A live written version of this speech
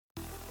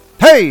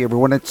Hey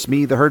everyone, it's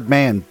me, the Herd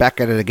Man,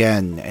 back at it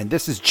again, and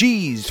this is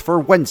G's for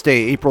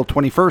Wednesday, April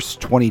 21st,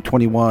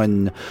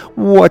 2021.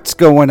 What's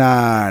going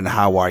on?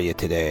 How are you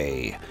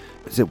today?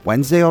 Is it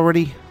Wednesday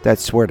already?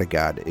 That's swear to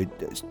God.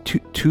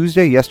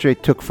 Tuesday, yesterday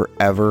took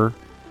forever,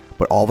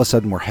 but all of a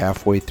sudden we're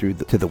halfway through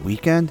to the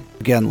weekend.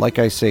 Again, like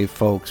I say,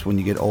 folks, when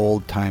you get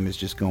old, time is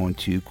just going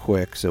too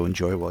quick, so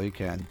enjoy while you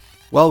can.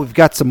 Well, we've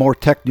got some more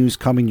tech news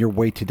coming your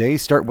way today,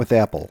 starting with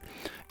Apple.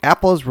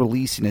 Apple is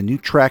releasing a new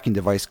tracking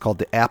device called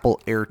the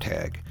Apple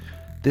AirTag.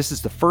 This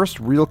is the first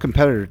real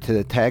competitor to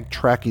the tag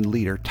tracking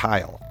leader,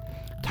 Tile.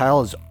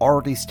 Tile has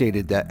already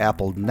stated that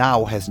Apple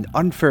now has an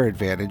unfair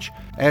advantage,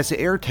 as the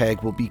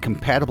AirTag will be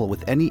compatible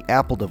with any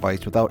Apple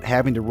device without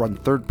having to run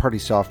third-party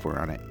software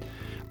on it.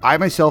 I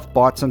myself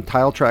bought some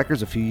Tile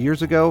trackers a few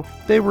years ago.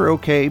 They were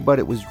okay, but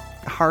it was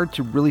hard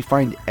to really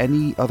find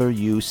any other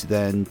use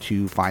than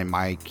to find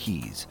my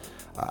keys.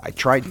 I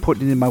tried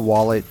putting it in my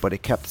wallet, but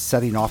it kept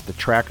setting off the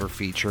tracker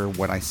feature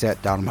when I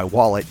sat down in my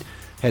wallet.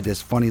 Had this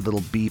funny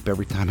little beep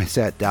every time I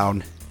sat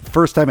down. The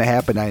first time it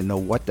happened, I didn't know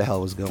what the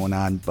hell was going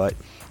on, but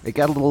it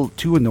got a little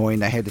too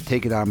annoying. I had to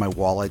take it out of my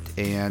wallet,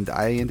 and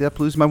I ended up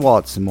losing my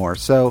wallet some more.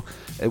 So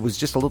it was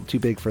just a little too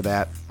big for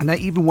that. And I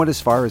even went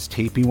as far as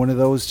taping one of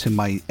those to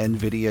my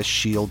NVIDIA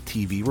Shield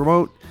TV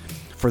remote.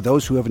 For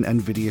those who have an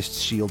NVIDIA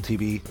Shield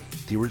TV,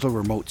 the original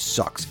remote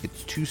sucks.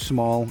 It's too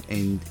small,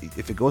 and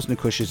if it goes in the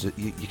cushions,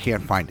 you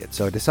can't find it.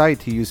 So I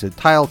decided to use a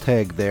Tile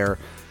tag there,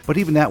 but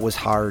even that was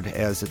hard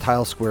as the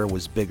Tile Square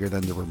was bigger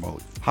than the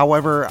remote.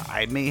 However,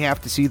 I may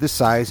have to see the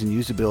size and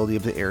usability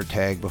of the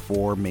AirTag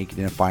before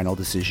making a final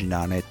decision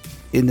on it.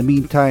 In the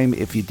meantime,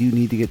 if you do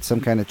need to get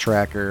some kind of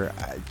tracker,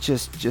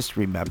 just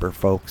remember,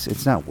 folks,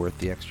 it's not worth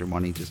the extra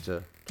money just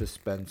to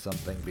spend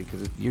something,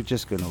 because you're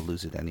just going to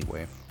lose it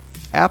anyway.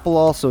 Apple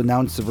also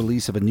announced the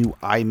release of a new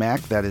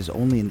iMac that is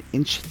only an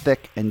inch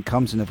thick and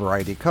comes in a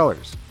variety of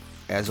colors.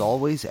 As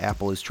always,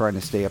 Apple is trying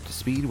to stay up to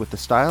speed with the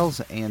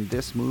styles, and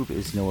this move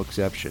is no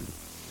exception.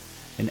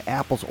 And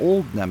Apple's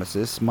old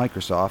nemesis,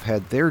 Microsoft,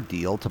 had their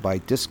deal to buy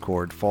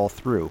Discord fall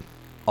through.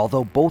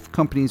 Although both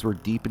companies were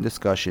deep in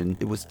discussion,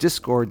 it was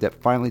Discord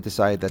that finally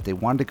decided that they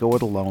wanted to go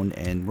it alone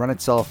and run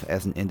itself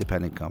as an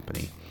independent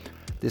company.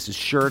 This is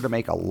sure to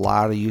make a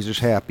lot of users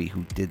happy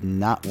who did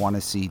not want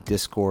to see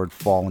Discord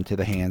fall into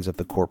the hands of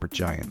the corporate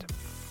giant.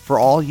 For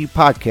all you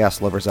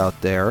podcast lovers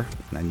out there,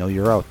 and I know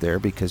you're out there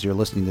because you're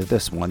listening to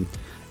this one,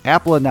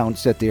 Apple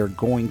announced that they are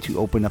going to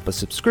open up a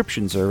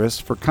subscription service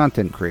for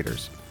content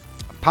creators.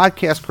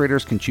 Podcast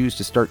creators can choose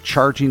to start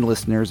charging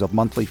listeners a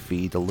monthly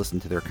fee to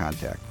listen to their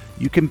content.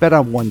 You can bet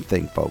on one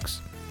thing,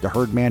 folks. The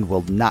Herd Man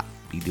will not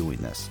be doing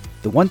this.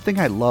 The one thing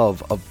I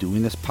love of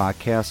doing this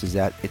podcast is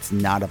that it's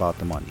not about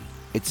the money.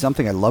 It's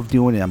something I love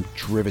doing, and I'm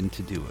driven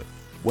to do it.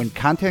 When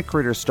content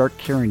creators start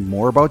caring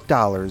more about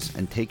dollars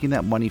and taking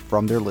that money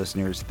from their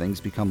listeners, things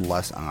become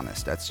less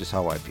honest. That's just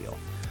how I feel.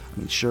 I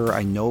mean, sure,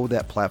 I know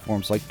that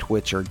platforms like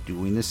Twitch are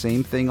doing the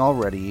same thing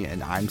already,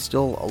 and I'm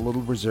still a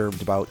little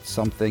reserved about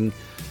something,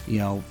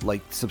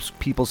 like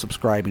people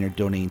subscribing or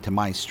donating to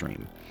my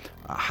stream.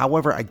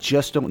 However, I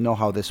just don't know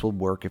how this will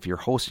work if you're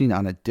hosting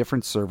on a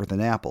different server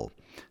than Apple.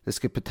 This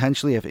could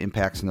potentially have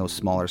impacts on those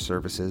smaller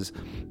services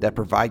that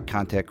provide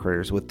content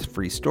creators with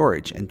free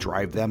storage and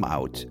drive them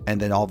out. And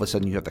then all of a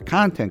sudden you have the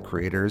content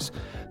creators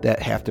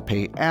that have to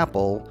pay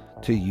Apple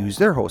to use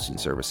their hosting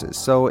services.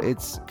 So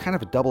it's kind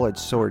of a double-edged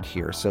sword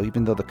here. So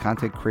even though the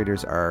content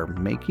creators are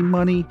making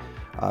money,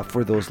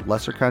 for those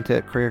lesser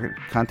content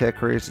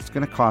creators, it's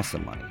going to cost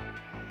them money.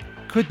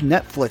 Could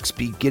Netflix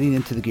be getting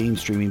into the game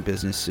streaming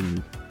business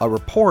soon? A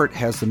report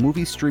has the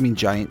movie streaming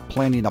giant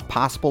planning a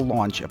possible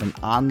launch of an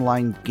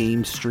online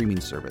game streaming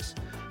service.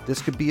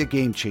 This could be a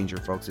game changer,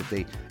 folks, if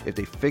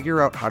they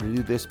figure out how to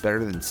do this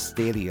better than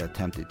Stadia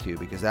attempted to,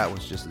 because that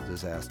was just a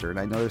disaster. And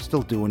I know they're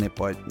still doing it,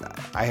 but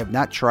I have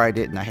not tried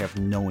it, and I have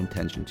no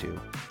intention to.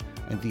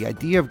 And the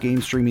idea of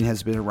game streaming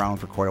has been around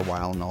for quite a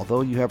while, and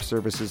although you have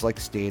services like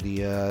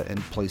Stadia and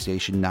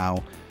PlayStation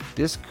Now,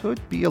 this could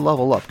be a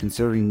level up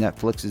considering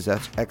Netflix's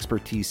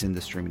expertise in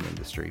the streaming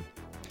industry.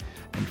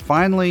 And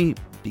finally,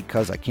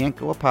 because I can't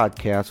go a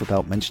podcast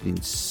without mentioning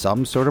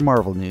some sort of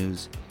Marvel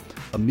news,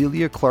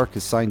 Emilia Clarke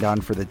has signed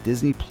on for the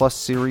Disney Plus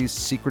series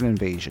Secret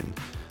Invasion.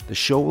 The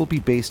show will be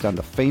based on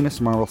the famous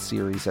Marvel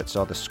series that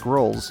saw the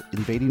Skrulls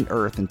invading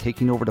Earth and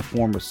taking over the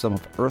form of some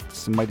of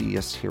Earth's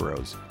mightiest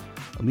heroes.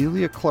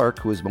 Emilia Clarke,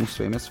 who is most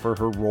famous for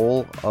her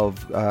role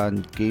of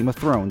Game of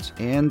Thrones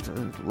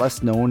and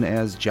less known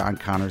as John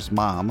Connor's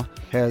mom,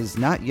 has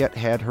not yet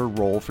had her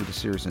role for the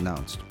series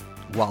announced.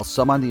 While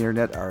some on the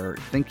internet are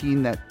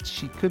thinking that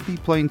she could be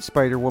playing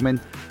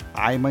Spider-Woman,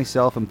 I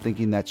myself am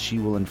thinking that she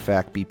will in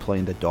fact be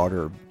playing the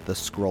daughter of the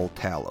Skrull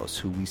Talos,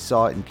 who we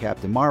saw in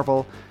Captain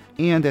Marvel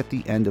and at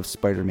the end of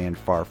Spider-Man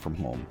Far From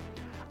Home.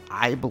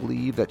 I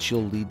believe that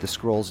she'll lead the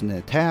Skrulls in an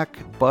attack,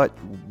 but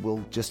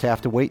we'll just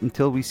have to wait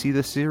until we see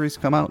the series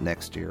come out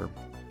next year.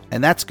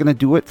 And that's going to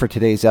do it for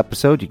today's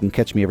episode. You can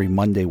catch me every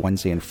Monday,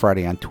 Wednesday, and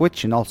Friday on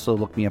Twitch, and also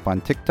look me up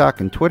on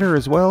TikTok and Twitter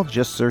as well.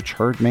 Just search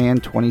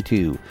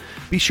Herdman22.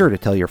 Be sure to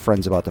tell your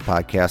friends about the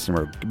podcast,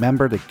 and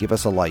remember to give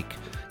us a like.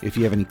 If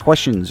you have any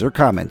questions or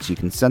comments, you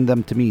can send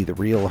them to me, The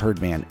Real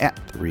Herdman, at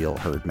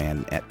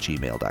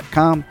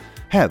therealherdman@gmail.com.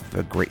 Have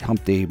a great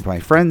hump day, my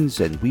friends,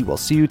 and we will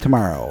see you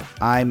tomorrow.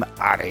 I'm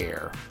out of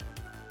here.